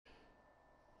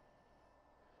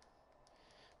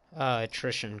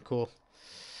Attrition, cool.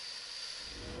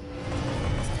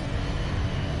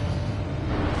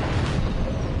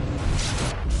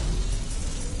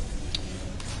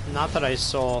 Not that I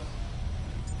saw.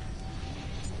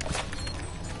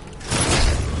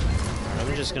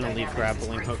 I'm just gonna leave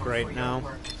grappling hook right now.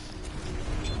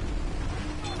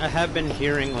 I have been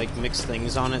hearing like mixed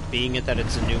things on it, being it that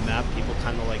it's a new map. People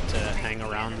kind of like to hang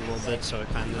around a little bit, so it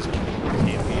kind of is going to be more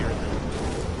campier than.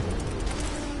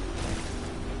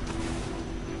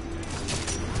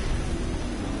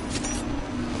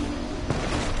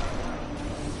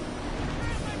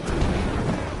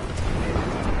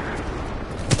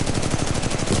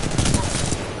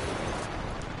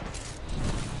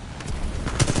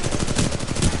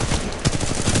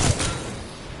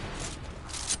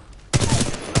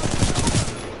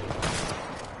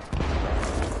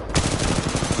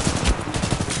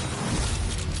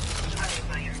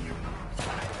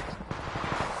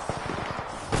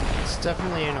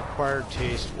 Definitely an acquired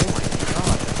taste. Oh my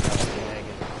god, that's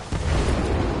lagging.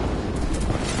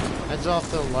 Heads off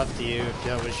to the left of you if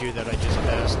that was you that I just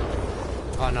passed.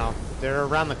 Oh no, they're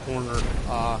around the corner.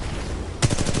 Oh,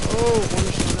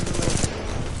 one shot in the middle.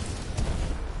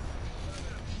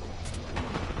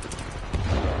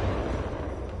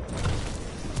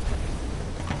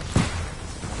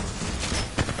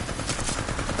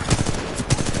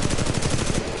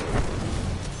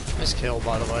 Nice kill,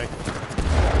 by the way.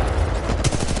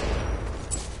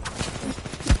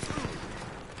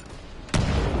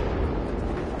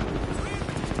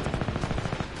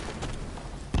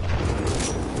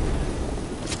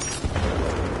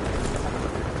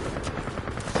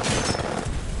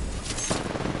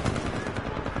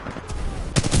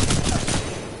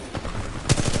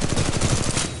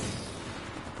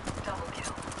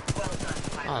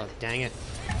 Oh, dang it.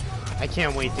 I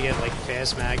can't wait to get, like,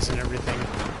 fast mags and everything.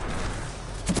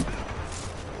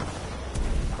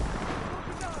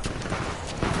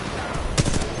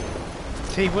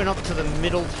 They went up to the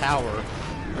middle tower.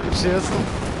 See this one?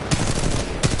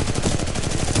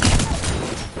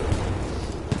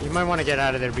 You might want to get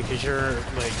out of there because you're,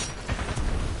 like,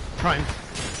 prime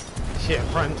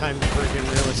time freaking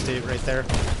real estate right there.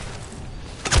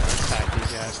 Let's attack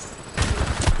these guys.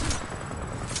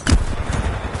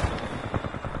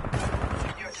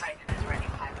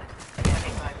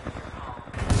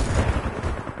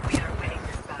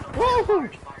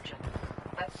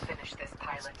 Let's finish this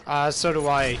pilot. So do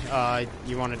I.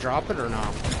 You want to drop it or no?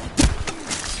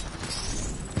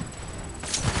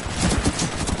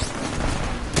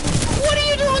 What are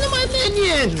you doing to my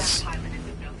minions?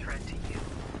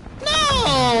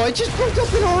 No! I just built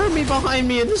up an army behind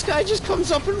me and this guy just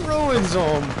comes up and ruins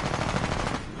them.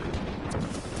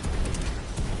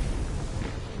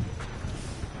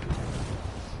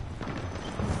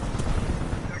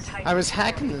 I was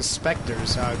hacking the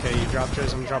specters. Okay, you dropped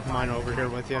yours. I'm dropping mine over here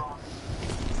with you.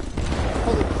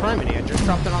 Holy criminy, I just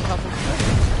dropped it on top of the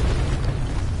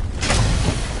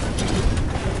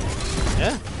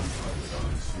Yeah.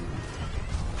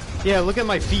 Yeah, look at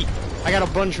my feet. I got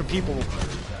a bunch of people.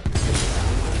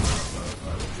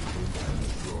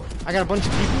 I got a bunch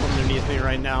of people underneath me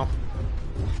right now.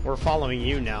 We're following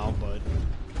you now, but...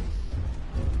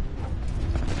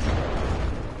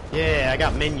 Yeah, I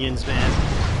got minions, man.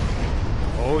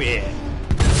 Oh yeah.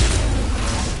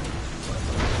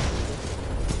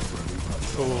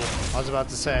 Cool. I was about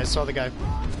to say, I saw the guy.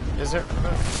 Is there...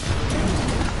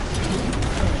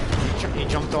 He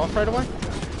jumped off right away?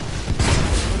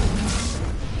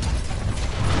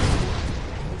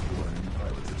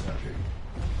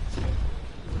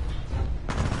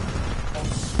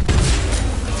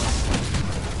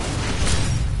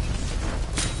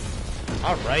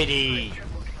 Alrighty.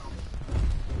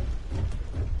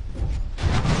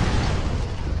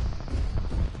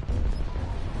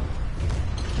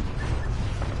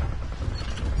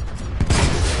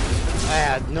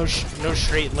 No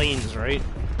straight lanes, right?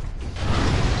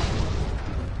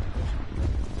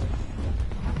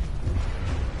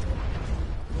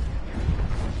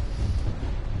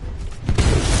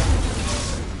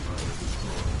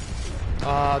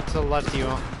 To the left, you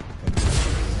want.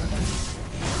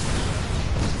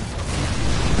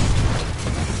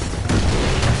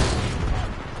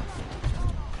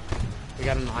 We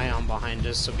got an ion behind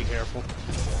us, so be careful.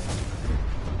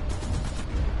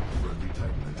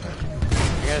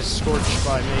 I got scorched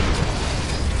by me.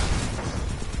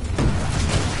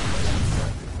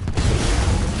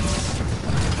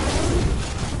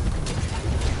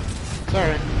 It's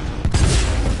alright.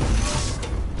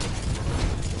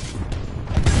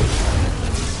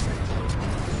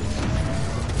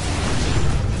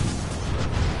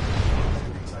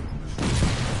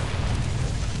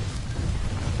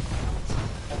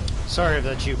 Sorry if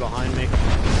that's you behind me.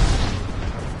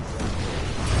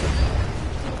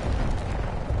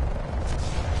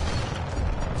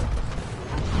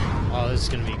 Oh, this is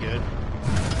gonna be good.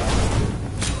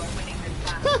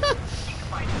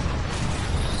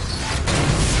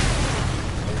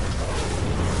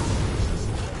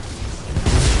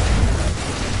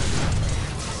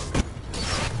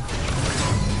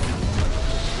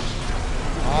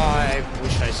 I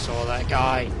wish I saw that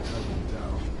guy.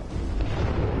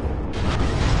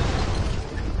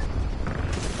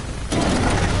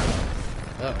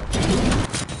 Uh-oh.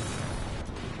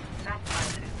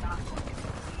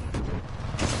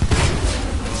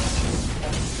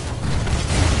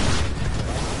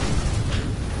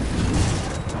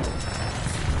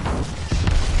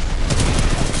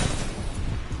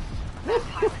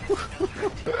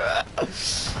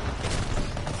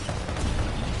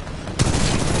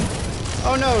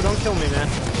 Oh no, don't kill me, man.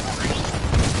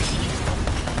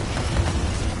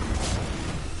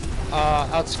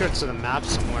 Outskirts of the map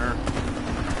somewhere.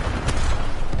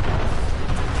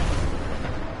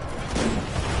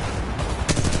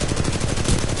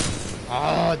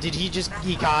 Oh, did he just...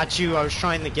 He got you. I was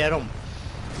trying to get him.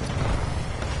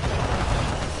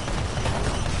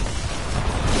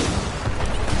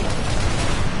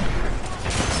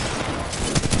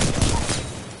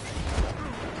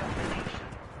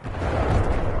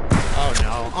 Oh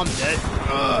no, I'm dead.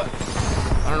 Ugh.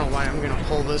 I don't know why I'm gonna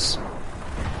pull this.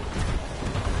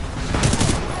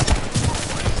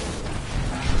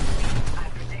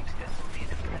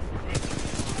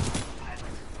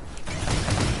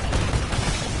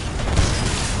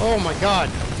 Oh my god.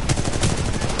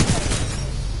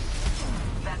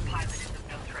 That pilot is of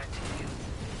no threat to you.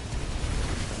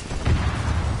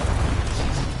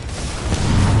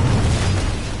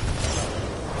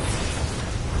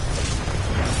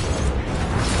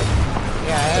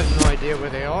 Yeah, I have no idea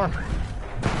where they are.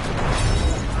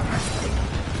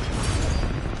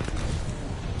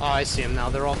 Oh, I see them now.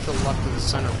 They're all to the left of the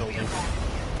center building.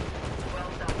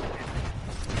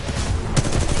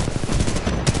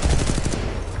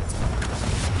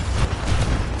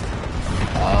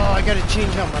 Oh, I gotta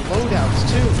change out my loadouts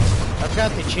too. I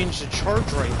forgot they changed the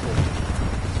charge rifle.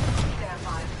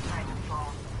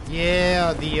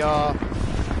 Yeah, the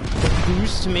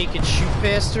boost to make it shoot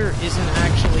faster isn't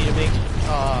actually to make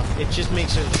it just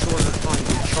makes it a shorter time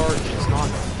to charge. It's not.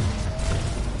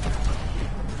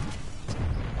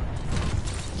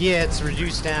 Yeah, it's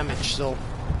reduced damage, so.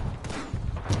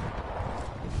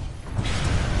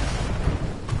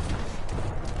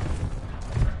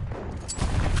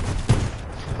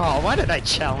 Oh, why did I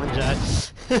challenge that?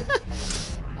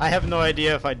 I have no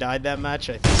idea if I died that match.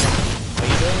 I think I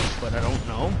might have, but I don't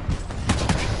know.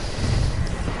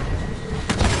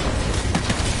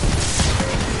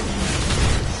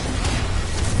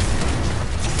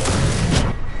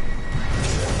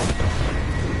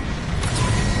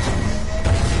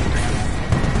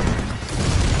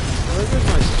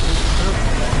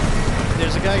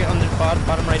 There's a guy on the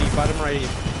bottom righty,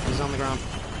 He's on the ground.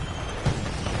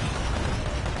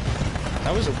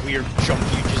 That was a weird jump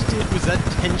you just did. Was that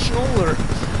intentional, or?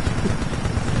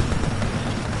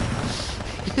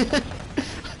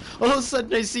 All of a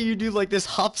sudden I see you do like this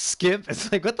hop skip.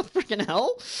 It's like, what the freaking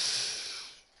hell?